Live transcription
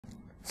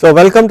So,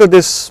 welcome to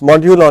this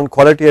module on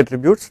quality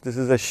attributes. This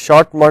is a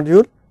short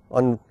module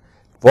on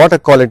what are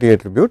quality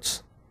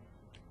attributes.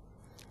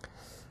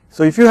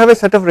 So, if you have a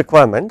set of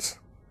requirements,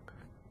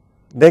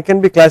 they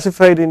can be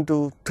classified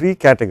into three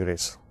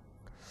categories.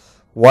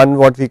 One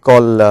what we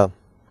call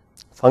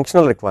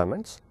functional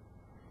requirements,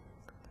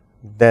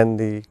 then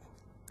the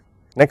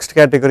next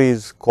category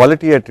is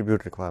quality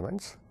attribute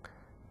requirements,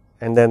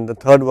 and then the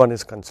third one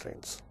is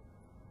constraints.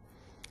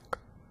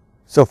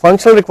 So,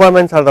 functional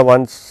requirements are the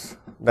ones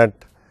that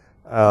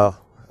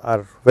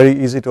are very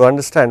easy to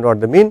understand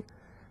what they mean.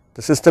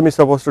 The system is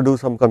supposed to do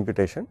some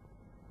computation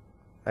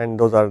and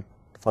those are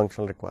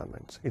functional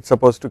requirements. It is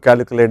supposed to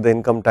calculate the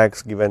income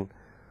tax given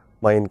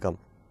my income.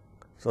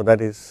 So,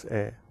 that is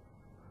a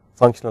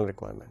functional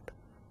requirement.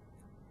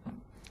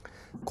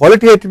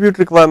 Quality attribute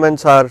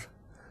requirements are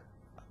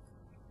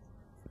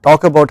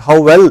talk about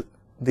how well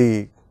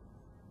the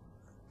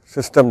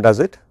system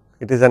does it.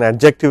 It is an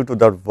adjective to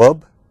the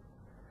verb.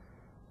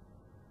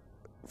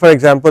 For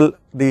example,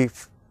 the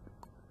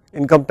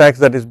income tax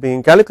that is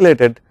being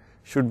calculated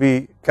should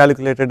be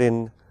calculated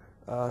in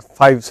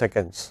 5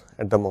 seconds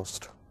at the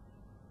most,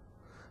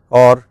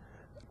 or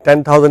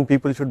 10,000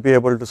 people should be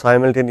able to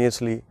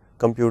simultaneously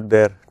compute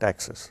their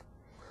taxes.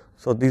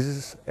 So, this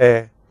is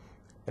an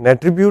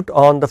attribute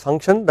on the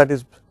function that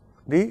is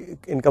the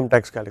income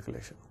tax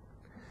calculation.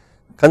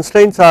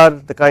 Constraints are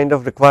the kind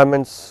of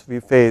requirements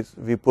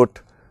we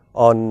put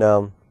on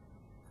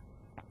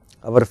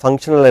our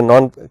functional and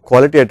non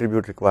quality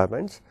attribute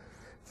requirements.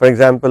 For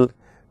example,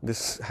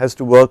 this has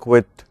to work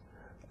with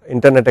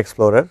Internet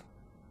Explorer,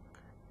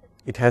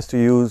 it has to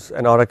use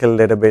an Oracle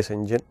database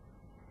engine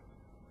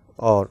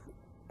or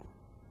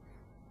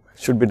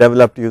should be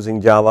developed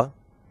using Java.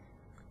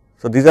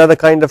 So, these are the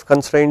kind of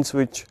constraints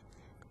which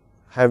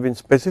have been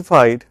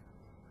specified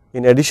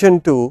in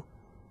addition to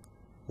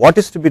what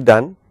is to be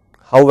done,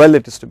 how well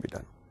it is to be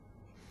done.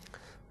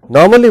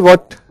 Normally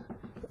what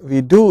we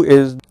do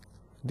is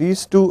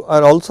these two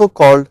are also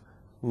called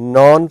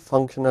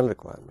non-functional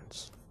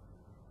requirements.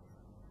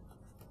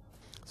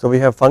 So, we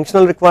have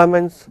functional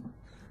requirements,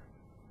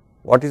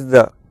 what is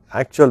the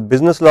actual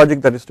business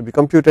logic that is to be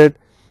computed,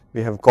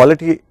 we have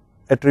quality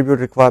attribute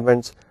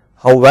requirements,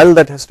 how well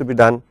that has to be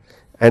done,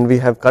 and we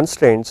have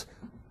constraints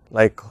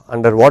like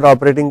under what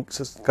operating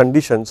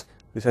conditions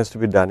this has to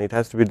be done. It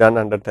has to be done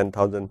under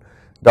 $10,000,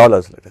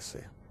 let us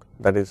say,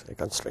 that is a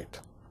constraint.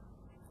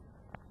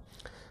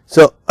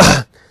 So,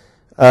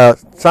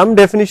 some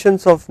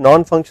definitions of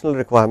non-functional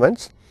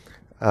requirements,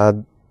 I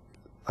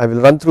will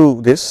run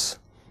through this.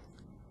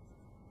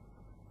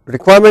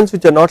 Requirements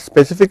which are not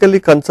specifically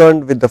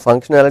concerned with the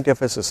functionality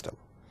of a system,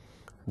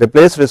 they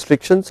place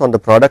restrictions on the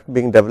product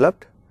being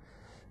developed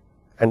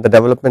and the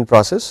development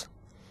process,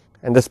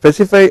 and they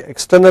specify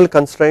external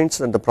constraints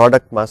that the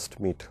product must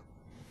meet.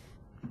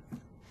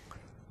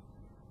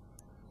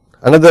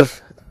 Another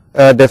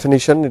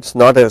definition, it is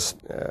not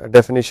a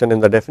definition in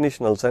the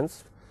definitional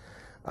sense,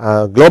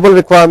 global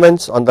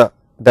requirements on the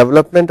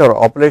development or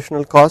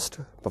operational cost,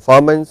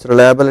 performance,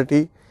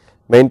 reliability,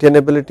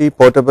 maintainability,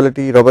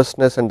 portability,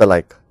 robustness and the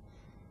like.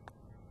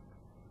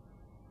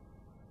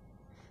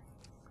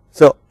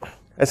 So,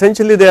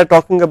 essentially they are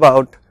talking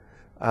about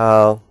they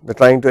are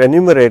trying to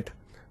enumerate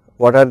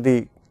what are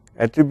the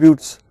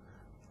attributes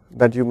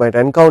that you might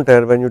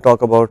encounter when you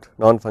talk about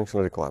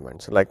non-functional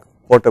requirements, like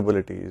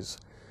portability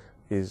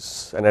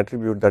is an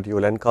attribute that you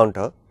will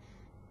encounter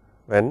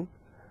when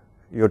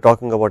you are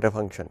talking about a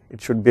function.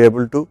 It should be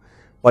able to,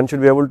 one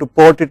should be able to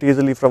port it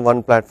easily from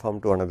one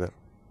platform to another,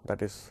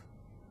 that is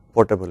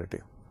portability.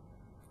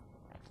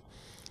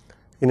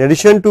 In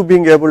addition to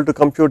being able to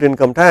compute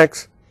income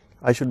tax,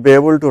 I should be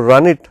able to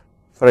run it,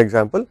 for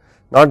example,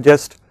 not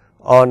just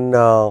on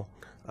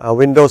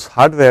Windows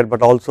hardware,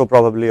 but also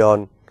probably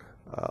on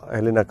a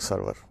Linux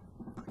server.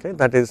 Okay,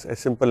 that is a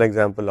simple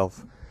example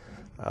of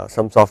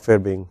some software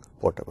being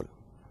portable.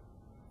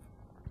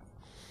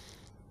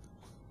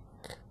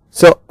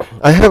 So,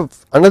 I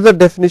have another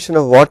definition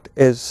of what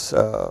is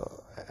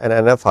an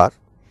NFR,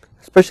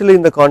 especially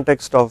in the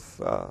context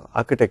of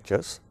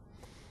architectures.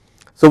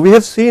 So, we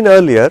have seen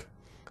earlier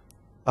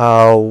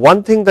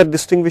one thing that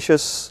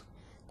distinguishes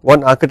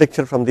one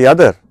architecture from the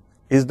other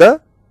is the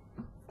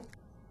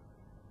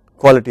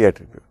quality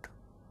attribute.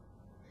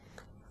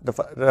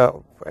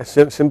 A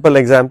simple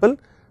example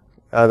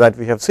that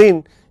we have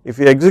seen, if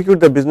you execute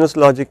the business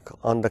logic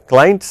on the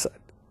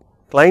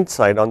client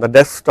side on the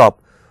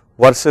desktop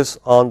versus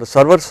on the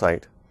server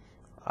side,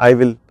 I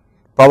will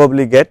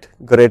probably get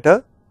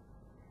greater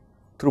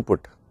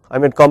throughput. I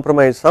may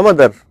compromise some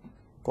other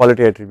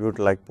quality attribute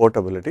like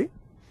portability,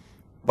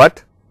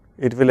 but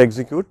it will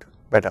execute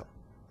better,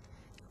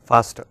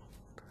 faster,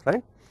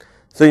 right.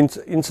 So,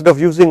 instead of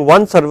using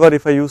one server,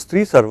 if I use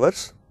 3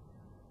 servers,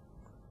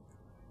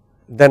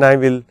 then I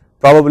will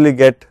probably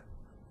get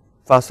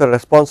faster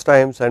response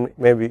times and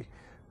maybe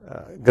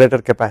greater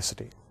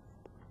capacity.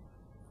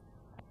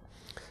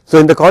 So,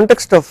 in the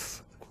context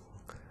of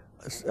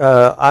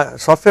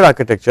software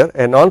architecture,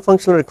 a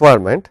non-functional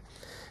requirement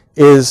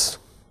is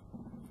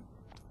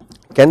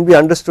can be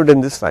understood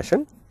in this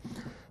fashion.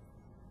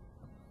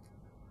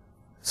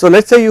 So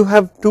let us say you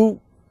have two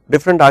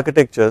different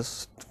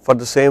architectures for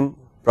the same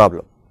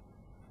problem.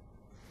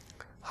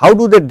 How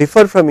do they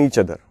differ from each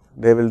other?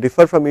 They will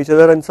differ from each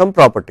other in some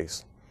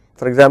properties.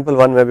 For example,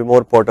 one may be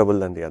more portable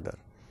than the other.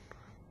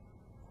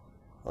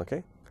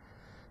 Okay.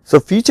 So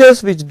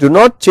features which do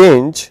not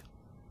change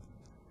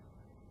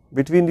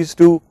between these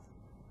two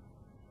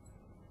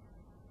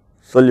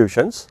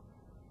solutions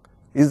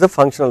is the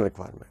functional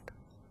requirement,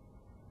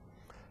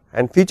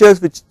 and features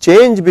which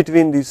change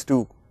between these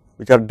two,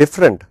 which are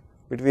different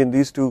between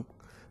these two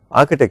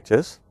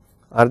architectures,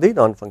 are the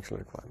non-functional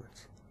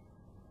requirements.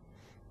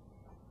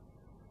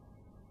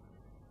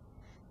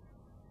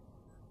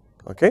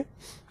 Okay.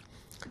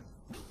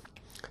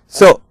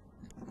 So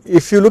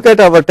if you look at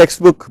our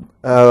textbook,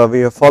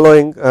 we are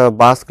following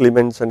Bass,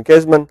 Clements and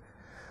Caseman.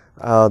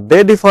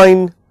 They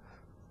define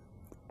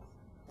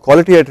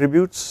quality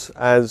attributes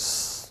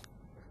as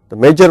the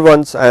major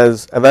ones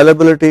as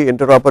availability,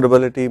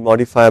 interoperability,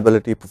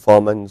 modifiability,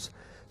 performance,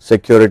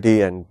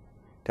 security and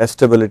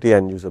testability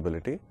and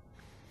usability.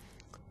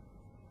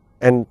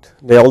 And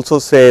they also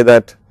say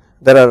that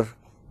there are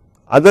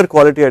other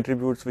quality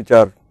attributes which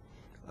are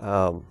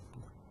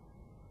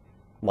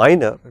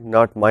minor,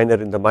 not minor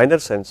in the minor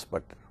sense,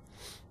 but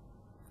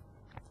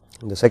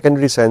in the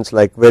secondary sense,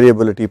 like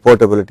variability,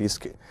 portability,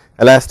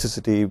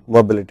 elasticity,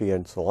 mobility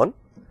and so on.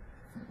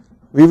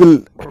 We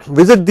will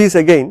visit these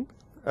again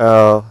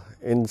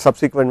in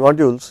subsequent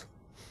modules,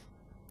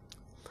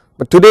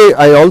 but today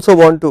I also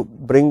want to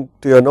bring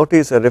to your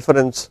notice a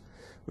reference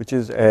which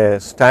is a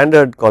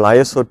standard called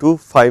ISO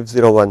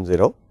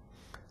 25010.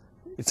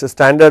 It is a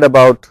standard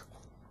about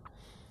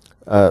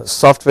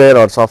software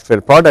or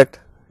software product.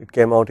 It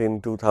came out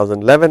in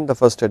 2011, the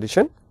first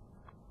edition.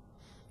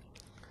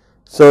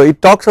 So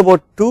it talks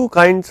about two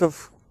kinds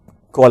of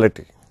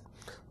quality,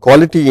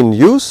 quality in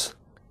use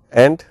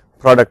and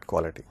product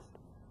quality.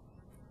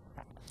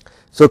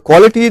 So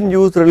quality in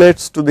use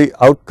relates to the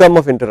outcome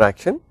of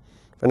interaction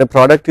when a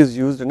product is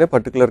used in a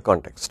particular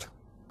context.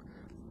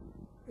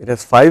 It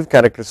has 5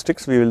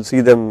 characteristics, we will see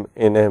them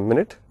in a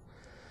minute.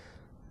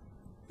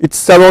 It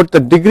is about the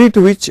degree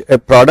to which a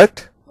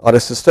product or a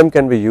system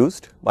can be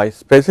used by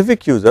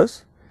specific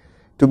users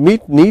to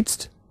meet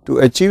needs to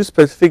achieve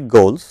specific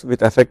goals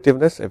with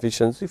effectiveness,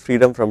 efficiency,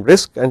 freedom from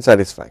risk and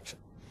satisfaction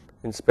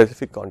in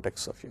specific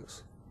contexts of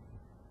use.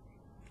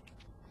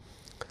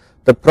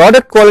 The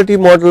product quality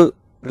model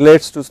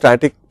relates to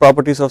static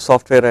properties of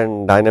software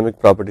and dynamic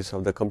properties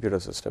of the computer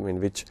system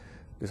in which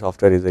the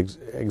software is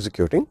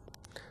executing.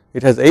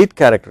 It has 8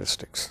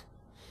 characteristics,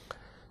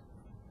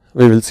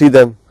 we will see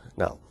them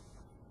now,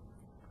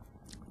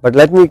 but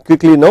let me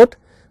quickly note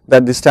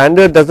that the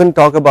standard does not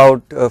talk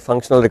about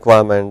functional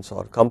requirements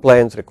or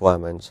compliance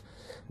requirements,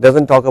 does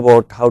not talk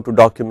about how to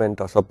document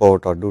or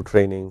support or do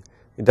training,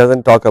 it does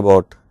not talk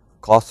about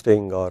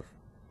costing or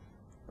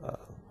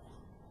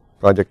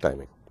project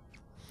timing.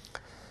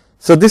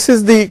 So this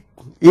is the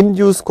in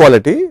use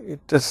quality, it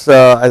is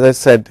as I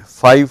said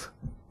 5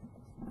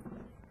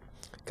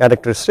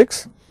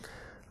 characteristics: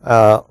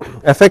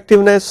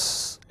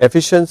 effectiveness,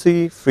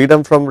 efficiency,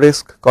 freedom from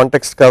risk,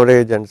 context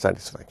coverage and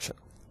satisfaction.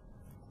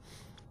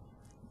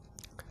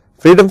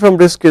 Freedom from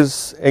risk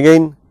is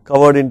again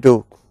covered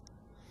into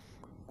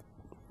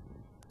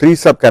 3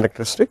 sub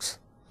characteristics: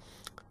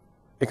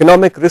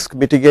 economic risk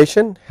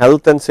mitigation,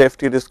 health and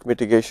safety risk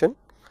mitigation,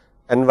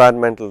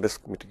 environmental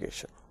risk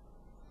mitigation.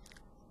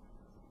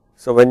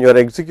 So when you are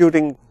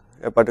executing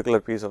a particular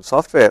piece of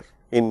software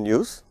in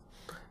use,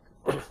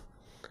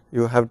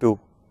 you have to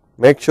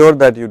make sure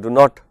that you do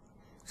not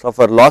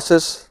suffer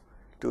losses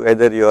to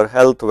either your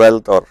health,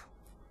 wealth or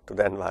to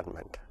the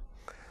environment.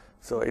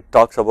 So it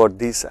talks about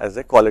these as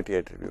a quality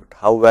attribute,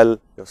 how well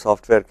your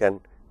software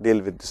can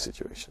deal with these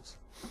situations.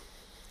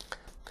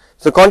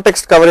 So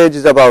context coverage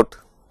is about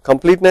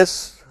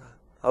completeness,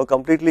 how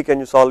completely can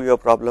you solve your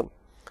problem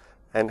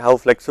and how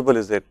flexible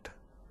is it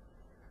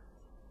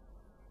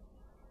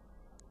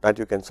that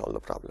you can solve the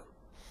problem.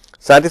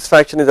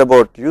 Satisfaction is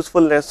about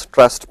usefulness,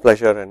 trust,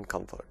 pleasure and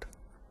comfort.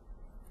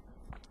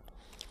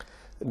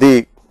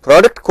 The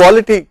product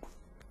quality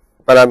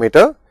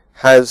parameter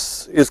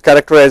is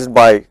characterized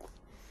by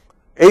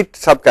 8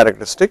 sub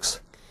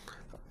characteristics: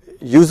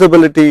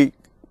 usability,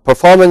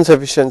 performance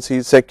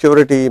efficiency,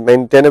 security,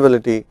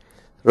 maintainability,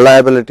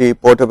 reliability,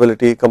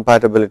 portability,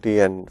 compatibility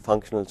and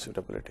functional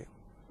suitability.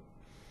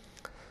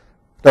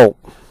 Now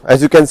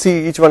as you can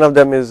see, each one of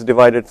them is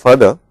divided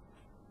further.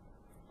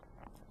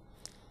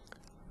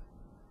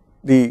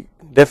 The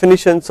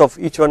definitions of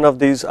each one of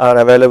these are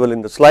available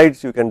in the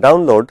slides, you can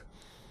download,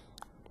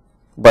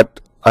 but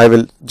I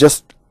will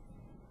just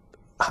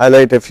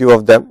highlight a few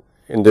of them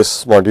in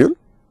this module.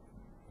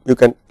 You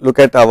can look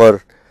at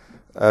our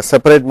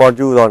separate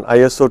module on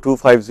ISO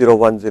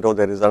 25010,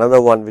 there is another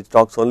one which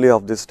talks only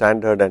of this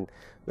standard and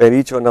where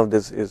each one of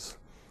this is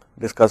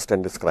discussed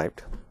and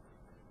described.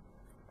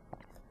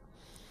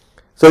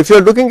 So if you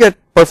are looking at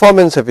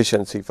performance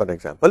efficiency, for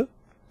example,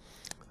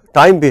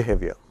 time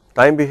behavior.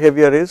 Time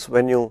behavior is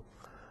when you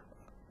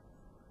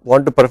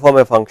want to perform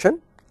a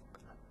function,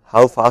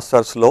 how fast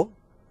or slow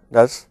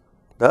does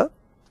the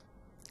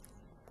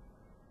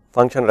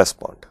function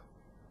respond.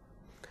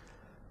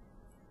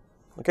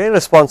 Okay,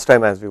 response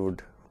time as we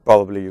would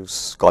probably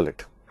call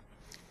it.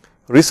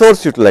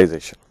 Resource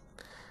utilization.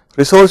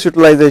 Resource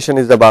utilization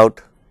is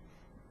about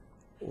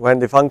when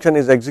the function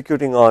is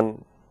executing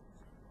on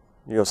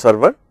your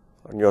server,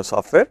 on your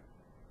software,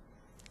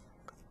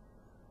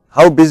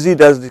 how busy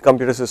does the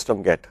computer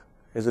system get?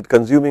 Is it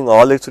consuming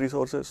all its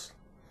resources,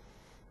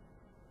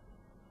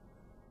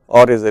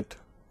 or is it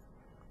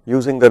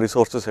using the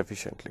resources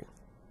efficiently?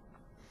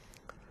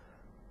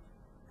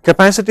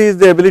 Capacity is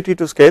the ability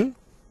to scale,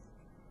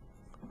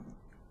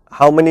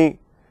 how many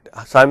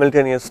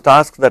simultaneous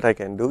tasks that I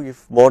can do.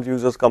 If more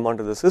users come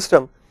onto the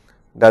system,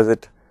 does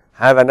it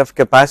have enough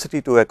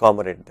capacity to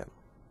accommodate them?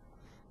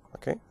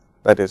 Okay,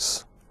 that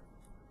is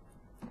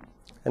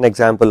an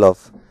example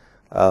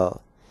of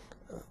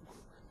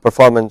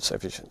performance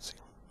efficiency.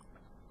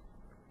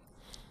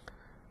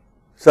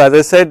 So, as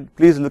I said,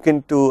 please look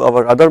into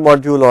our other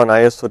module on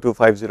ISO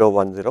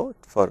 25010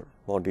 for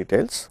more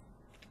details.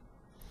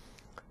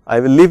 I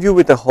will leave you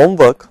with a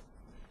homework.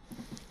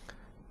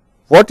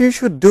 What you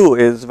should do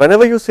is,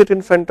 whenever you sit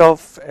in front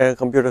of a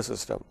computer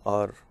system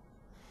or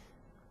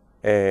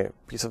a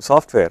piece of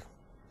software,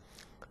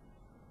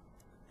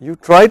 you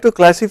try to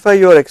classify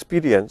your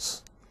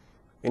experience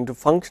into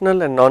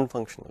functional and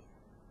non-functional.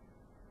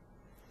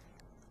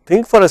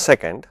 Think for a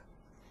second,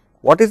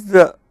 what is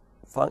the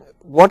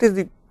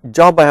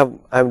job I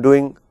am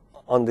doing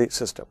on the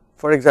system.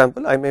 For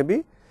example, I may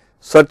be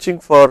searching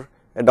for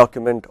a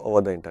document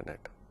over the internet.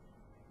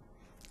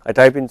 I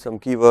type in some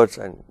keywords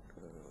and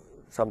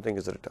something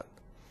is returned,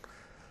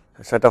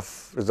 a set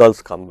of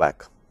results come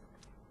back.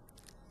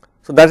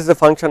 So, that is the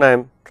function I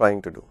am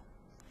trying to do.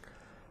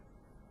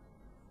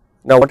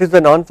 Now, what is the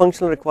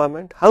non-functional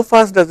requirement? How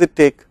fast does it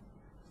take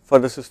for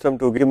the system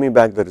to give me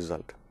back the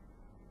result?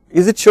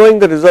 Is it showing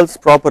the results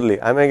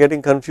properly? Am I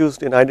getting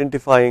confused in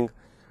identifying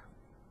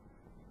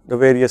the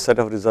various set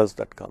of results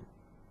that come?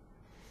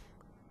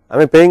 Am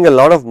I paying a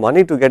lot of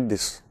money to get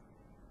this?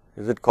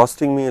 Is it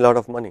costing me a lot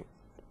of money?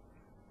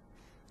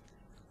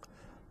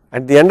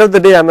 At the end of the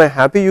day, am I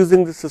happy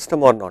using the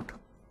system or not?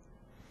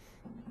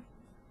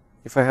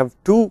 If I have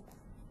two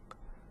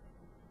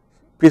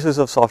pieces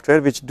of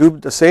software which do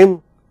the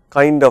same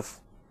kind of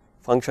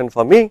function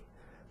for me,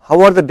 how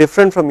are they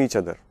different from each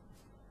other?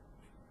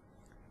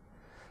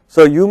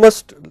 So, you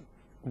must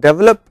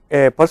develop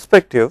a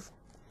perspective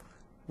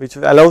which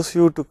allows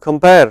you to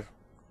compare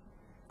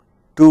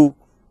two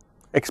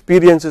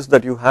experiences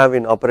that you have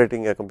in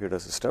operating a computer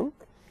system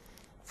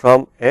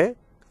from a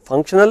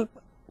functional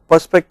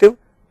perspective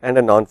and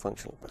a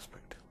non-functional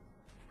perspective.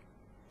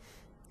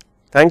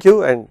 Thank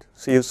you and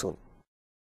see you soon.